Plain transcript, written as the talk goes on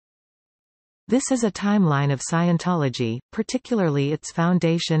This is a timeline of Scientology, particularly its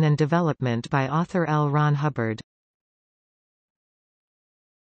foundation and development by author L. Ron Hubbard.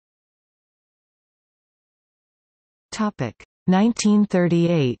 Topic: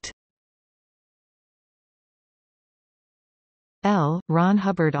 1938. L. Ron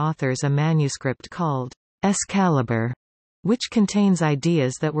Hubbard authors a manuscript called Excalibur, which contains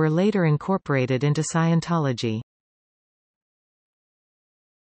ideas that were later incorporated into Scientology.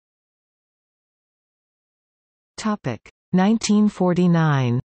 Topic: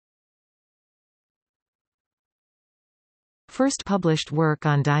 1949. First published work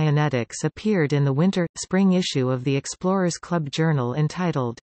on Dianetics appeared in the winter-spring issue of the Explorers Club journal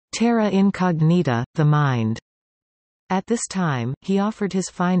entitled Terra Incognita, The Mind. At this time, he offered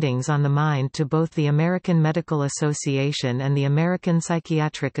his findings on the mind to both the American Medical Association and the American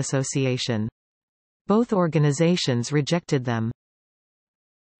Psychiatric Association. Both organizations rejected them.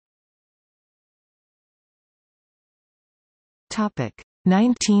 Topic: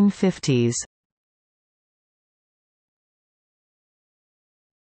 1950s.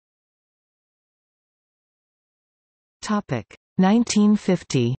 Topic: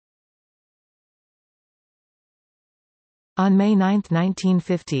 1950. On May 9,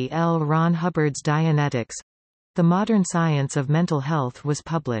 1950, L. Ron Hubbard's Dianetics, The Modern Science of Mental Health was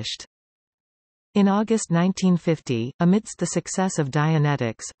published. In August 1950, amidst the success of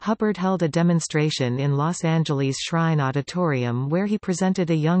Dianetics, Hubbard held a demonstration in Los Angeles' Shrine Auditorium where he presented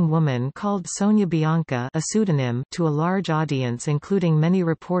a young woman called Sonia Bianca, a pseudonym, to a large audience including many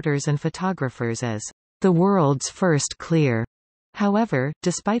reporters and photographers as the world's first clear. However,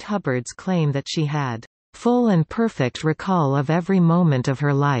 despite Hubbard's claim that she had full and perfect recall of every moment of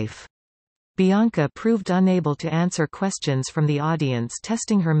her life, Bianca proved unable to answer questions from the audience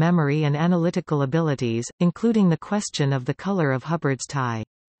testing her memory and analytical abilities, including the question of the color of Hubbard's tie.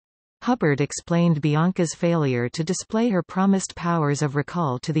 Hubbard explained Bianca's failure to display her promised powers of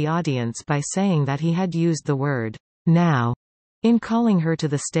recall to the audience by saying that he had used the word now in calling her to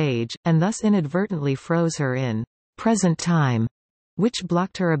the stage, and thus inadvertently froze her in present time, which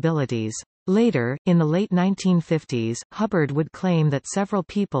blocked her abilities. Later, in the late 1950s, Hubbard would claim that several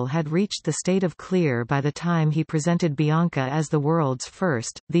people had reached the state of clear by the time he presented Bianca as the world's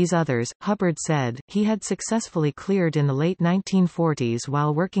first. These others, Hubbard said, he had successfully cleared in the late 1940s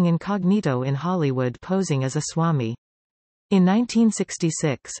while working incognito in Hollywood posing as a Swami. In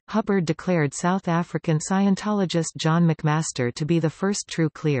 1966, Hubbard declared South African Scientologist John McMaster to be the first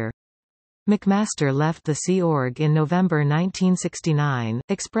true clear. McMaster left the Sea Org in November 1969,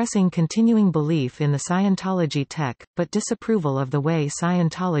 expressing continuing belief in the Scientology tech, but disapproval of the way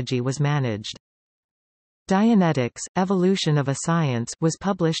Scientology was managed. Dianetics, Evolution of a Science was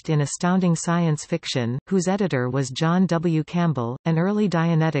published in Astounding Science Fiction, whose editor was John W. Campbell, an early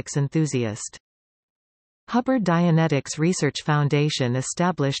Dianetics enthusiast. Hubbard Dianetics Research Foundation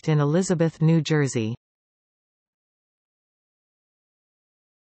established in Elizabeth, New Jersey.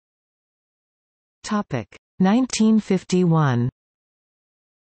 Topic: 1951.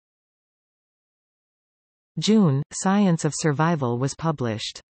 June, Science of Survival was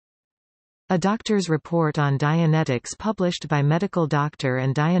published. A doctor's report on Dianetics published by medical doctor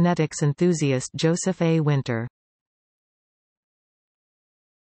and Dianetics enthusiast Joseph A. Winter.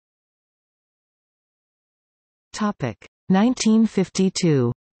 Topic: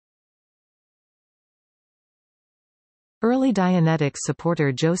 1952. Early Dianetics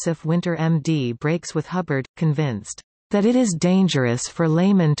supporter Joseph Winter MD breaks with Hubbard, convinced that it is dangerous for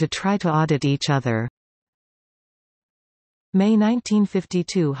laymen to try to audit each other. May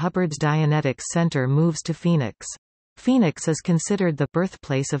 1952, Hubbard's Dianetics Center moves to Phoenix. Phoenix is considered the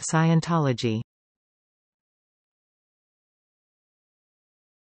birthplace of Scientology.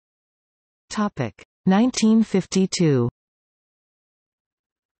 Topic: 1952.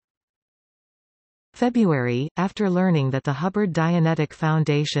 February, after learning that the Hubbard Dianetic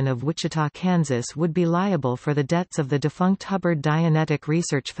Foundation of Wichita, Kansas would be liable for the debts of the defunct Hubbard Dianetic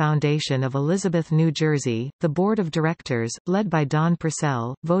Research Foundation of Elizabeth, New Jersey, the board of directors, led by Don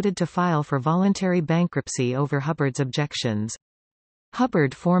Purcell, voted to file for voluntary bankruptcy over Hubbard's objections.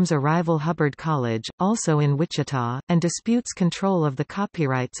 Hubbard forms a rival Hubbard College, also in Wichita, and disputes control of the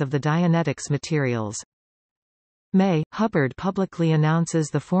copyrights of the Dianetics materials. May, Hubbard publicly announces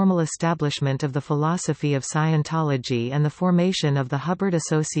the formal establishment of the philosophy of Scientology and the formation of the Hubbard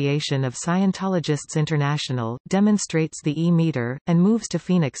Association of Scientologists International, demonstrates the E-meter, and moves to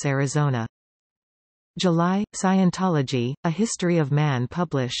Phoenix, Arizona. July, Scientology, A History of Man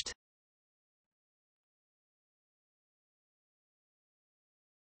published.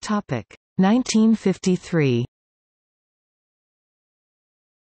 Topic: 1953.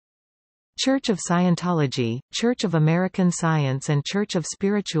 Church of Scientology, Church of American Science and Church of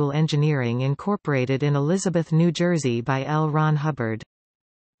Spiritual Engineering incorporated in Elizabeth, New Jersey by L. Ron Hubbard.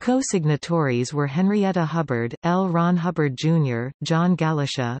 Co-signatories were Henrietta Hubbard, L. Ron Hubbard Jr., John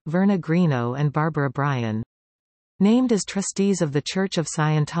Galasha, Verna Greeno and Barbara Bryan. Named as trustees of the Church of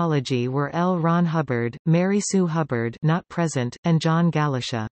Scientology were L. Ron Hubbard, Mary Sue Hubbard not present, and John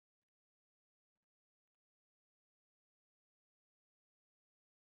Galasha.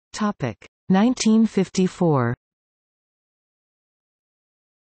 Topic 1954.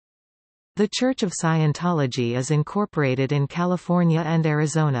 The Church of Scientology is incorporated in California and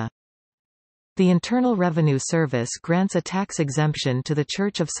Arizona. The Internal Revenue Service grants a tax exemption to the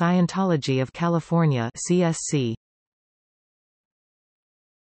Church of Scientology of California (CSC).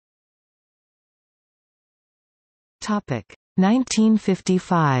 Topic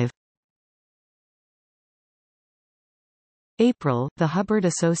 1955. April, the Hubbard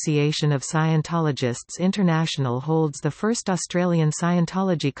Association of Scientologists International holds the first Australian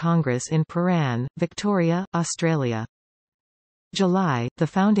Scientology Congress in Prahran, Victoria, Australia. July, the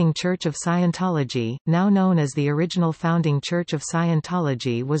founding Church of Scientology, now known as the original Founding Church of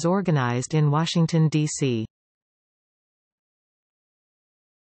Scientology, was organized in Washington, D.C.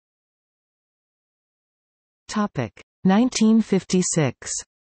 Topic 1956.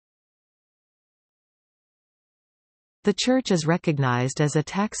 The Church is recognized as a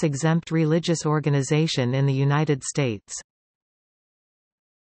tax-exempt religious organization in the United States.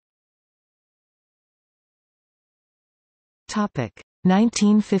 Topic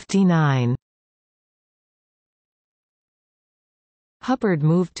 1959. Hubbard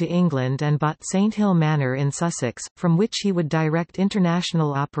moved to England and bought Saint Hill Manor in Sussex, from which he would direct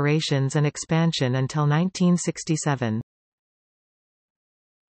international operations and expansion until 1967.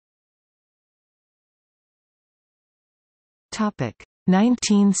 Topic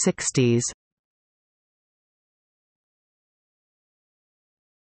 1960s.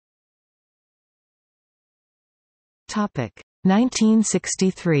 Topic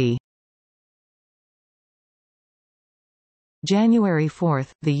 1963. January 4,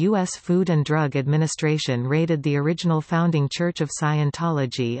 the U.S. Food and Drug Administration raided the original founding Church of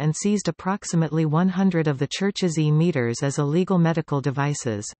Scientology and seized approximately 100 of the church's e-meters as illegal medical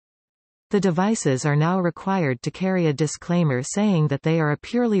devices. The devices are now required to carry a disclaimer saying that they are a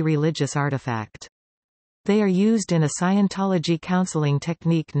purely religious artifact. They are used in a Scientology counseling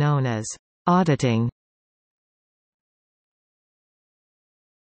technique known as auditing.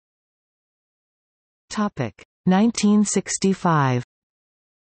 Topic 1965.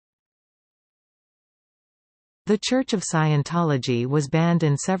 The Church of Scientology was banned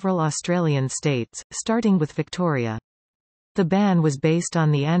in several Australian states, starting with Victoria. The ban was based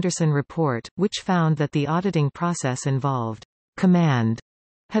on the Anderson Report, which found that the auditing process involved command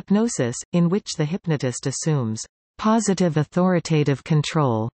hypnosis, in which the hypnotist assumes positive authoritative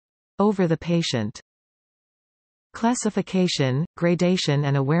control over the patient. Classification, Gradation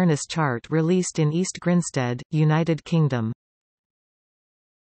and Awareness Chart released in East Grinstead, United Kingdom.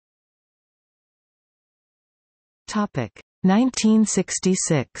 Topic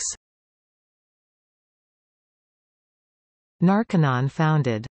 1966. Narconon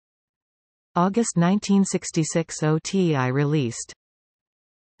founded. August 1966 OTI released.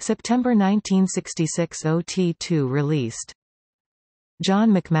 September 1966 OT2 released.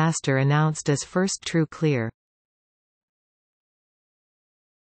 John McMaster announced as first True Clear.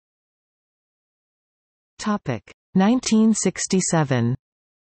 Topic 1967.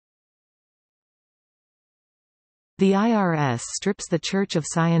 The IRS strips the Church of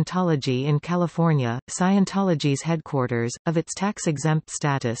Scientology in California, Scientology's headquarters, of its tax-exempt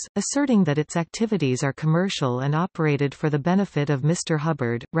status, asserting that its activities are commercial and operated for the benefit of Mr.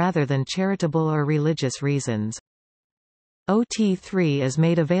 Hubbard, rather than charitable or religious reasons. OT3 is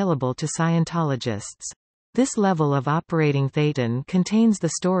made available to Scientologists. This level of operating Thetan contains the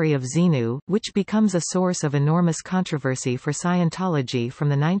story of Xenu, which becomes a source of enormous controversy for Scientology from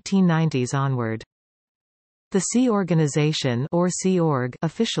the 1990s onward. The Sea Organization or Sea Org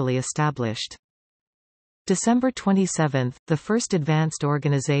officially established. December 27, the first advanced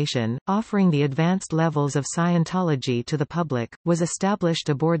organization, offering the advanced levels of Scientology to the public, was established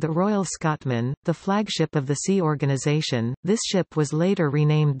aboard the Royal Scotsman, the flagship of the Sea Organization. This ship was later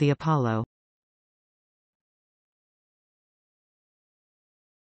renamed the Apollo.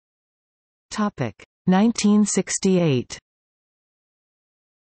 Topic 1968.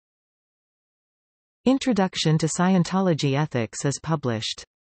 Introduction to Scientology Ethics is published.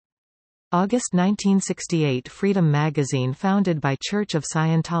 August 1968 Freedom Magazine founded by Church of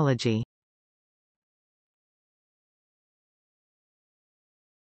Scientology.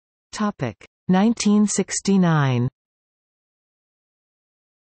 1969.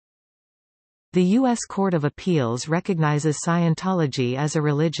 The U.S. Court of Appeals recognizes Scientology as a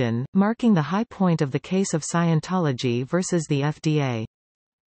religion, marking the high point of the case of Scientology versus the FDA.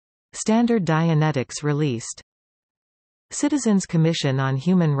 Standard Dianetics released. Citizens Commission on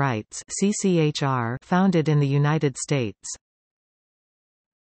Human Rights (CCHR) founded in the United States.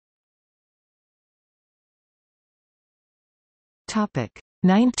 Topic: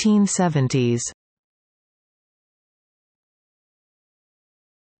 1970s.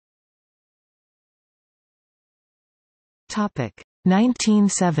 Topic: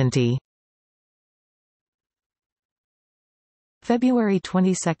 1970. February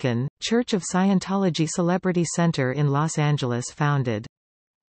 22, Church of Scientology Celebrity Center in Los Angeles founded.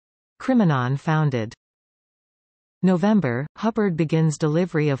 Criminon founded. November, Hubbard begins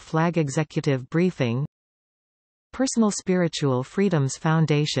delivery of flag executive briefing. Personal Spiritual Freedoms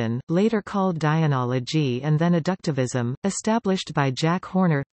Foundation, later called Dianology and then Adductivism, established by Jack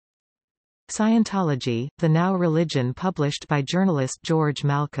Horner. Scientology, the Now Religion, published by journalist George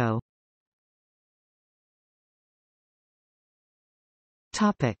Malko.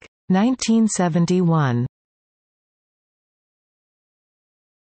 Topic: 1971.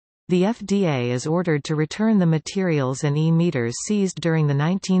 The FDA is ordered to return the materials and e-meters seized during the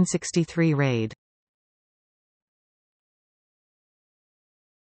 1963 raid.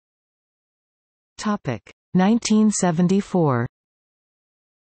 Topic: 1974.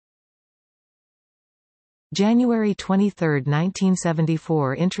 January 23,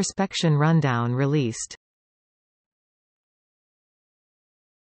 1974 Introspection Rundown released.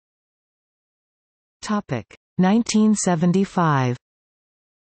 Topic: 1975.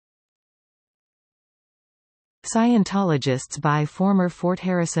 Scientologists buy former Fort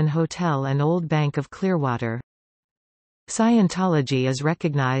Harrison Hotel and Old Bank of Clearwater. Scientology is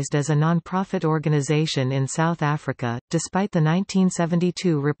recognized as a non-profit organization in South Africa, despite the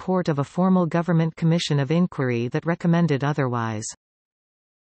 1972 report of a formal government commission of inquiry that recommended otherwise.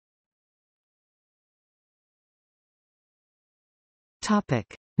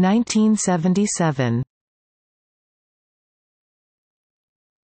 Topic: 1977.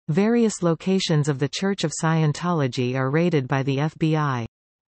 Various locations of the Church of Scientology are raided by the FBI.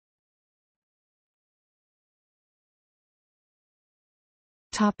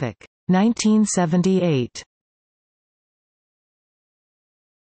 Topic: 1978.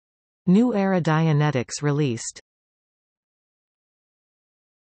 New Era Dianetics released.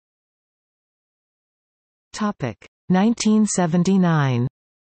 Topic: 1979.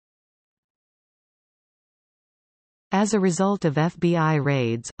 As a result of FBI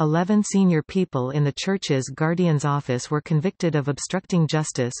raids, 11 senior people in the Church's Guardian's office were convicted of obstructing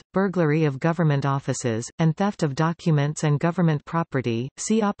justice, burglary of government offices, and theft of documents and government property.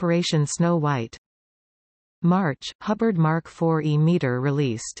 See Operation Snow White. March, Hubbard Mark IV e-meter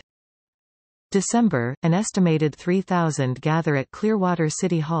released. December, an estimated 3,000 gather at Clearwater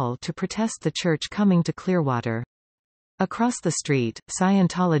City Hall to protest the church coming to Clearwater. Across the street,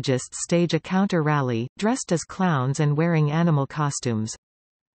 Scientologists stage a counter-rally, dressed as clowns and wearing animal costumes.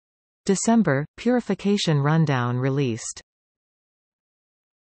 December, Purification Rundown released.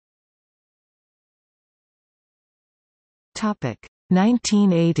 Topic: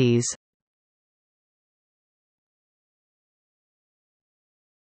 1980s.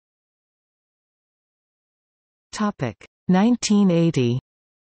 Topic: 1980.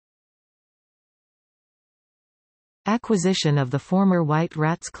 Acquisition of the former White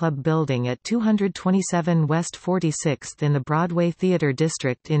Rats Club building at 227 West 46th in the Broadway Theater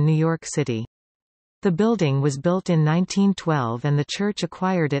District in New York City. The building was built in 1912 and the church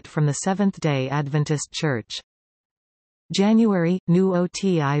acquired it from the Seventh-day Adventist Church. January, new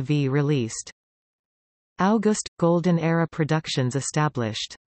OTIV released. August, Golden Era Productions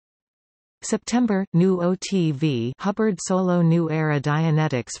established. September, new OTV Hubbard Solo New Era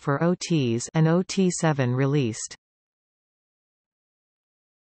Dianetics for OTs and OT7 released.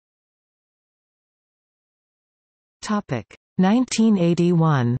 Topic: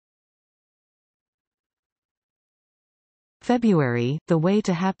 1981. February, The Way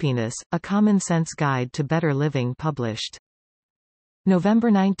to Happiness, A Common Sense Guide to Better Living published.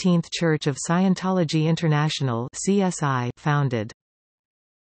 November 19, Church of Scientology International (CSI) founded.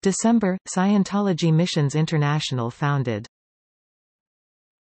 December, Scientology Missions International founded.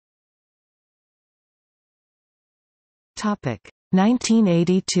 Topic: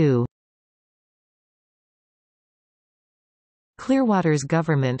 1982. Clearwater's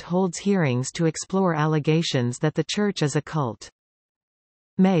government holds hearings to explore allegations that the church is a cult.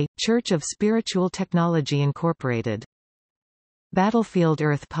 May, Church of Spiritual Technology Incorporated. Battlefield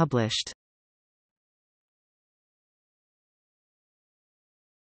Earth published.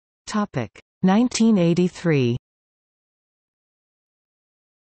 Topic 1983.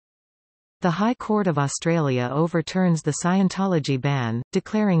 The High Court of Australia overturns the Scientology ban,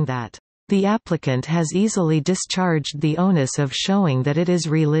 declaring that the applicant has easily discharged the onus of showing that it is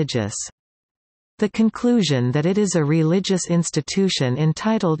religious. The conclusion that it is a religious institution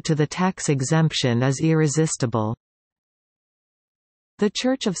entitled to the tax exemption is irresistible. The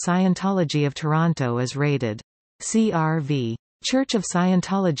Church of Scientology of Toronto is rated CRV. Church of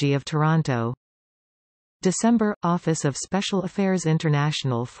Scientology of Toronto. December – Office of Special Affairs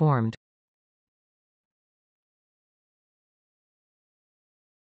International formed.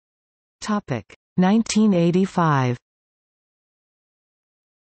 Topic 1985.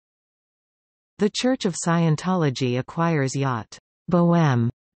 The Church of Scientology acquires yacht Bohème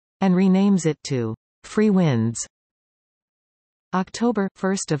and renames it to Free Winds. October –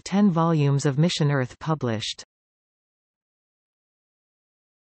 first of 10 volumes of Mission Earth published.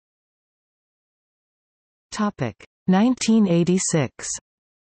 Topic 1986.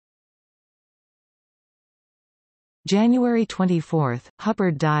 January 24,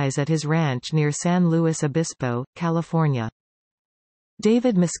 Hubbard dies at his ranch near San Luis Obispo, California.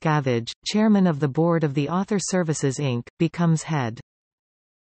 David Miscavige, chairman of the board of the Author Services Inc., becomes head.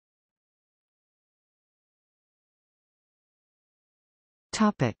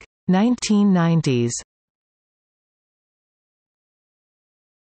 Topic 1990s.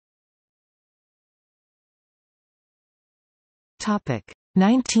 Topic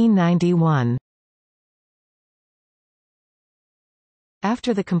 1991.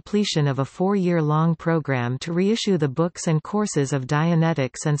 After the completion of a 4-year-long program to reissue the books and courses of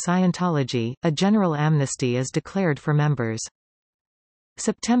Dianetics and Scientology, a general amnesty is declared for members.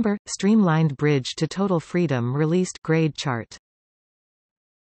 September – Streamlined Bridge to Total Freedom released grade chart.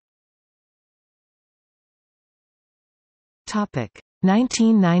 Topic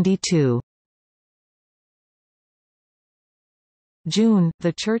 1992. June,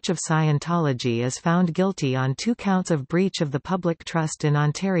 the Church of Scientology is found guilty on 2 counts of breach of the public trust in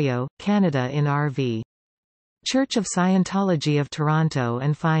Ontario, Canada in RV. Church of Scientology of Toronto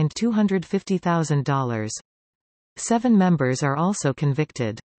and fined $250,000. 7 members are also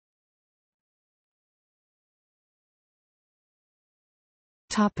convicted.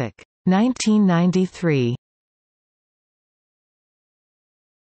 Topic 1993.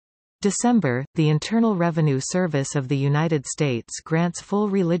 December, the Internal Revenue Service of the United States grants full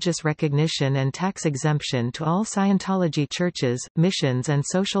religious recognition and tax exemption to all Scientology churches, missions and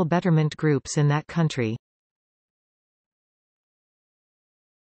social betterment groups in that country.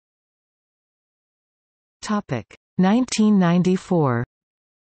 Topic 1994.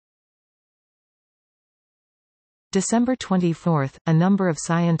 December 24, a number of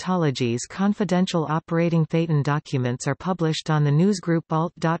Scientology's confidential operating Thetan documents are published on the newsgroup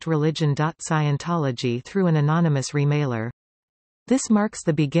alt.religion.scientology through an anonymous remailer. This marks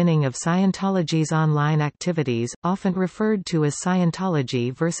the beginning of Scientology's online activities, often referred to as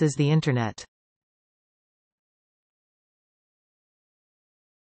Scientology versus the Internet.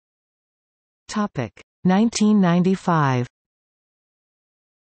 Topic 1995.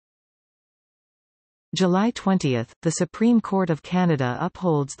 July 20, the Supreme Court of Canada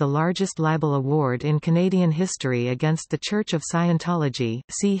upholds the largest libel award in Canadian history against the Church of Scientology,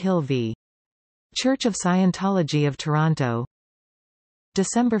 see Hill v. Church of Scientology of Toronto.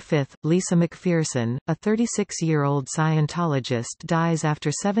 December 5, Lisa McPherson, a 36-year-old Scientologist dies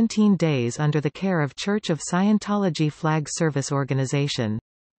after 17 days under the care of Church of Scientology Flag Service Organization.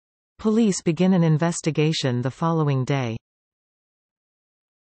 Police begin an investigation the following day.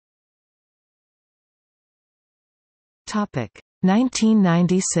 Topic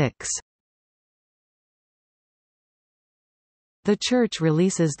 1996. The Church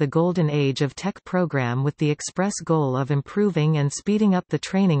releases the Golden Age of Tech program with the express goal of improving and speeding up the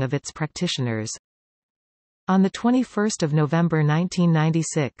training of its practitioners. On 21 November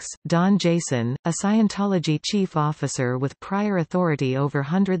 1996, Don Jason, a Scientology chief officer with prior authority over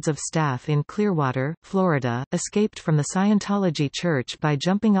hundreds of staff in Clearwater, Florida, escaped from the Scientology Church by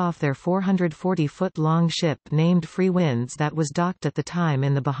jumping off their 440-foot-long ship named Free Winds that was docked at the time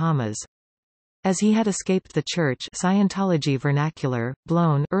in the Bahamas. As he had escaped the Church Scientology vernacular,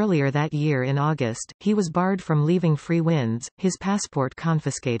 blown earlier that year in August, he was barred from leaving Free Winds, his passport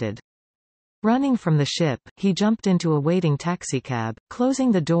confiscated. Running from the ship, he jumped into a waiting taxicab,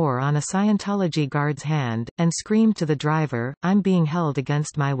 closing the door on a Scientology guard's hand, and screamed to the driver, "I'm being held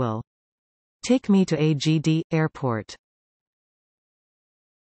against my will. Take me to AGD, airport."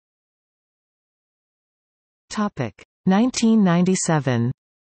 Topic 1997.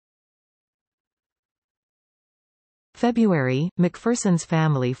 February, McPherson's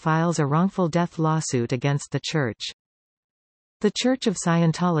family files a wrongful death lawsuit against the Church. The Church of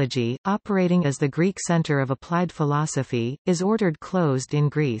Scientology, operating as the Greek Center of Applied Philosophy, is ordered closed in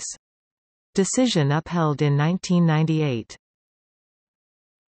Greece. Decision upheld in 1998.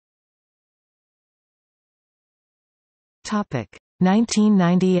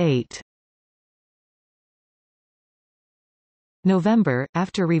 1998. November,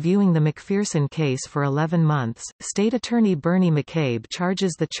 after reviewing the McPherson case for 11 months, State Attorney Bernie McCabe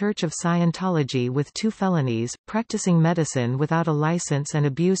charges the Church of Scientology with 2 felonies, practicing medicine without a license and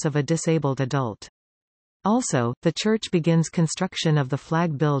abuse of a disabled adult. Also, the church begins construction of the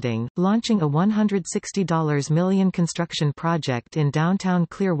Flag Building, launching a $160 million construction project in downtown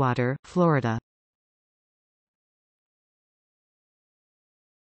Clearwater, Florida.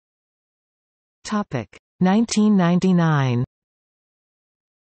 Topic: 1999.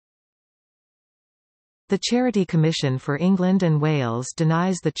 The Charity Commission for England and Wales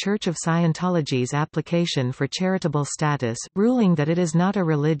denies the Church of Scientology's application for charitable status, ruling that it is not a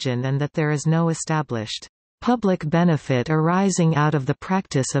religion and that there is no established public benefit arising out of the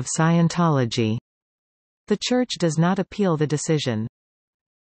practice of Scientology. The Church does not appeal the decision.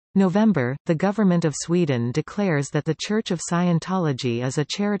 November, the government of Sweden declares that the Church of Scientology is a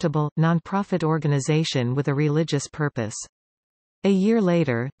charitable, non-profit organization with a religious purpose. A year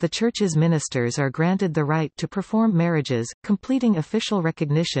later, the Church's ministers are granted the right to perform marriages, completing official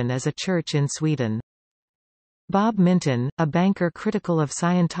recognition as a church in Sweden. Bob Minton, a banker critical of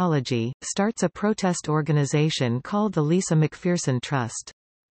Scientology, starts a protest organization called the Lisa McPherson Trust.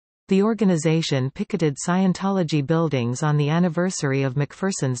 The organization picketed Scientology buildings on the anniversary of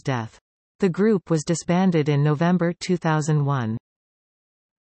McPherson's death. The group was disbanded in November 2001.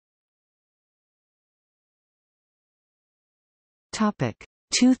 Topic: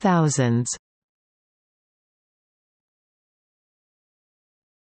 2000s.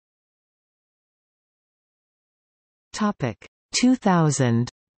 Topic: 2000.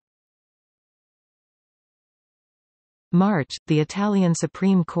 March, the Italian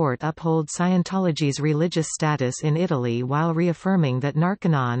Supreme Court upholds Scientology's religious status in Italy while reaffirming that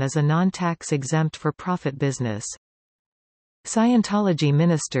Narconon is a non-tax exempt for-profit business. Scientology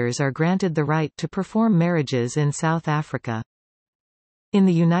ministers are granted the right to perform marriages in South Africa. In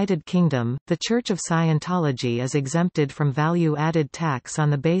the United Kingdom, the Church of Scientology is exempted from value-added tax on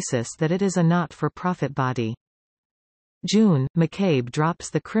the basis that it is a not-for-profit body. June, McCabe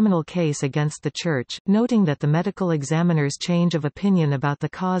drops the criminal case against the Church, noting that the medical examiner's change of opinion about the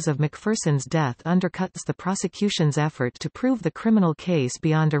cause of McPherson's death undercuts the prosecution's effort to prove the criminal case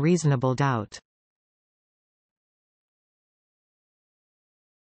beyond a reasonable doubt.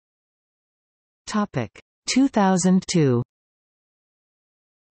 Topic: 2002.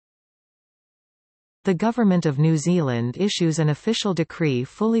 The Government of New Zealand issues an official decree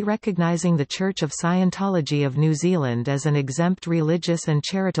fully recognising the Church of Scientology of New Zealand as an exempt religious and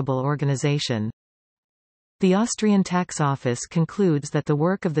charitable organisation. The Austrian Tax Office concludes that the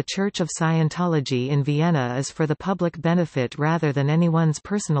work of the Church of Scientology in Vienna is for the public benefit rather than anyone's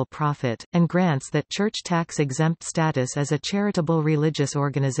personal profit, and grants that church tax-exempt status as a charitable religious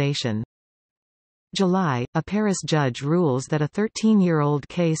organisation. July, a Paris judge rules that a 13-year-old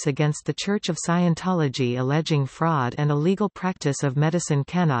case against the Church of Scientology alleging fraud and illegal practice of medicine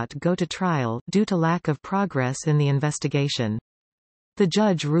cannot go to trial, due to lack of progress in the investigation. The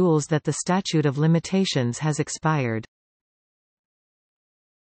judge rules that the statute of limitations has expired.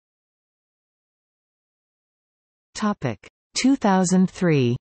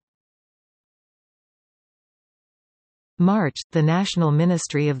 2003. March, the National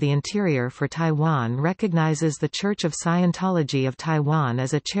Ministry of the Interior for Taiwan recognizes the Church of Scientology of Taiwan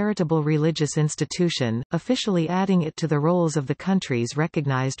as a charitable religious institution, officially adding it to the rolls of the country's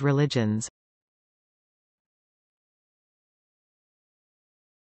recognized religions.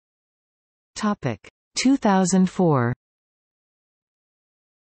 Topic: 2004.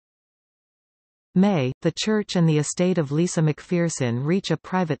 May, the Church and the estate of Lisa McPherson reach a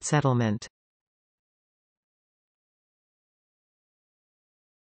private settlement.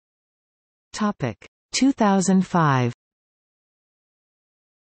 Topic: 2005.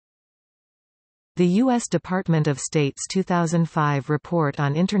 The U.S. Department of State's 2005 report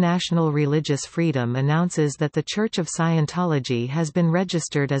on international religious freedom announces that the Church of Scientology has been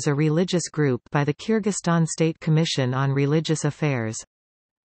registered as a religious group by the Kyrgyzstan State Commission on Religious Affairs.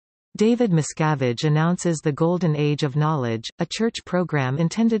 David Miscavige announces the Golden Age of Knowledge, a church program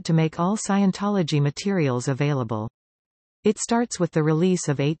intended to make all Scientology materials available. It starts with the release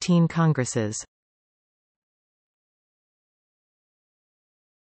of 18 congresses.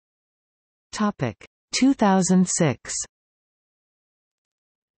 Topic 2006.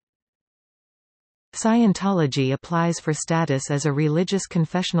 Scientology applies for status as a religious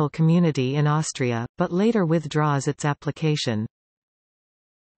confessional community in Austria, but later withdraws its application.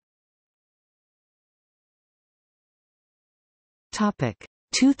 Topic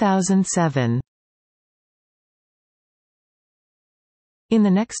 2007. In the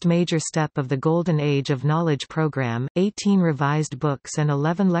next major step of the Golden Age of Knowledge program, 18 revised books and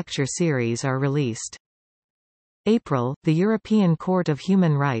 11 lecture series are released. April, the European Court of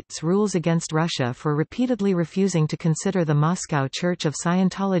Human Rights rules against Russia for repeatedly refusing to consider the Moscow Church of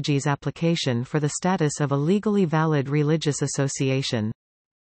Scientology's application for the status of a legally valid religious association.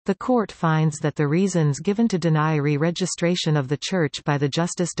 The court finds that the reasons given to deny re-registration of the church by the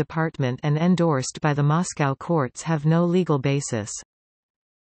Justice Department and endorsed by the Moscow courts have no legal basis.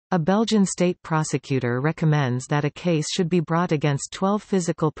 A Belgian state prosecutor recommends that a case should be brought against 12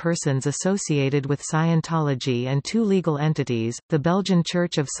 physical persons associated with Scientology and 2 legal entities, the Belgian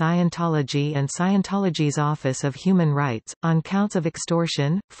Church of Scientology and Scientology's Office of Human Rights, on counts of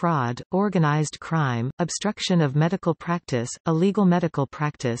extortion, fraud, organized crime, obstruction of medical practice, illegal medical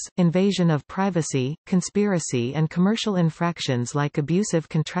practice, invasion of privacy, conspiracy and commercial infractions like abusive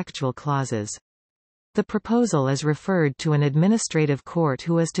contractual clauses. The proposal is referred to an administrative court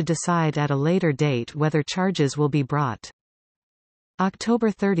who is to decide at a later date whether charges will be brought.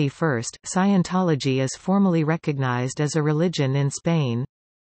 October 31, Scientology is formally recognized as a religion in Spain.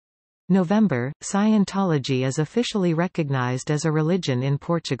 November, Scientology is officially recognized as a religion in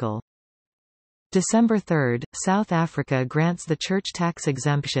Portugal. December 3, South Africa grants the church tax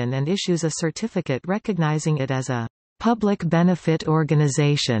exemption and issues a certificate recognizing it as a public benefit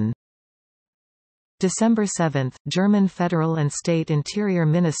organization. December 7, German federal and state interior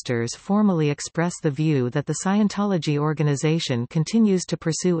ministers formally express the view that the Scientology organization continues to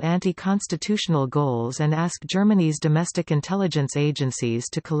pursue anti-constitutional goals and ask Germany's domestic intelligence agencies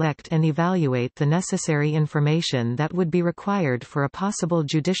to collect and evaluate the necessary information that would be required for a possible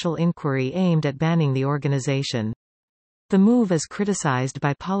judicial inquiry aimed at banning the organization. The move is criticized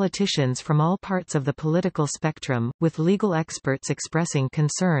by politicians from all parts of the political spectrum, with legal experts expressing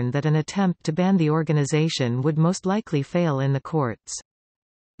concern that an attempt to ban the organization would most likely fail in the courts.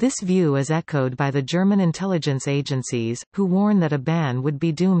 This view is echoed by the German intelligence agencies, who warn that a ban would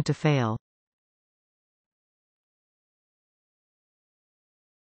be doomed to fail.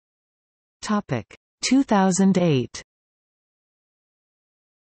 Topic 2008.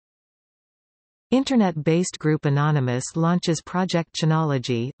 Internet-based group Anonymous launches Project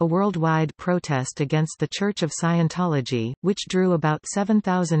Chanology, a worldwide protest against the Church of Scientology, which drew about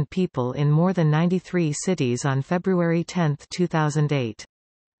 7,000 people in more than 93 cities on February 10, 2008.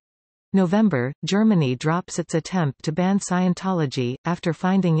 November, Germany drops its attempt to ban Scientology, after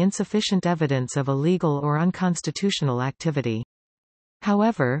finding insufficient evidence of illegal or unconstitutional activity.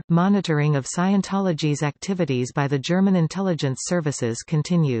 However, monitoring of Scientology's activities by the German intelligence services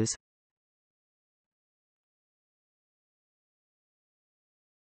continues.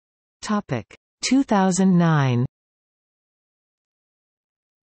 Topic 2009.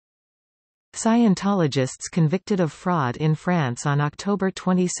 Scientologists convicted of fraud in France on October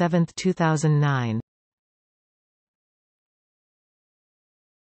 27, 2009.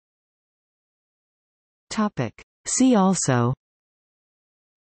 Topic See also: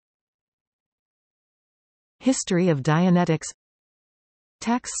 History of Dianetics,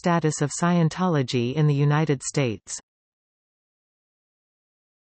 Tax status of Scientology in the United States.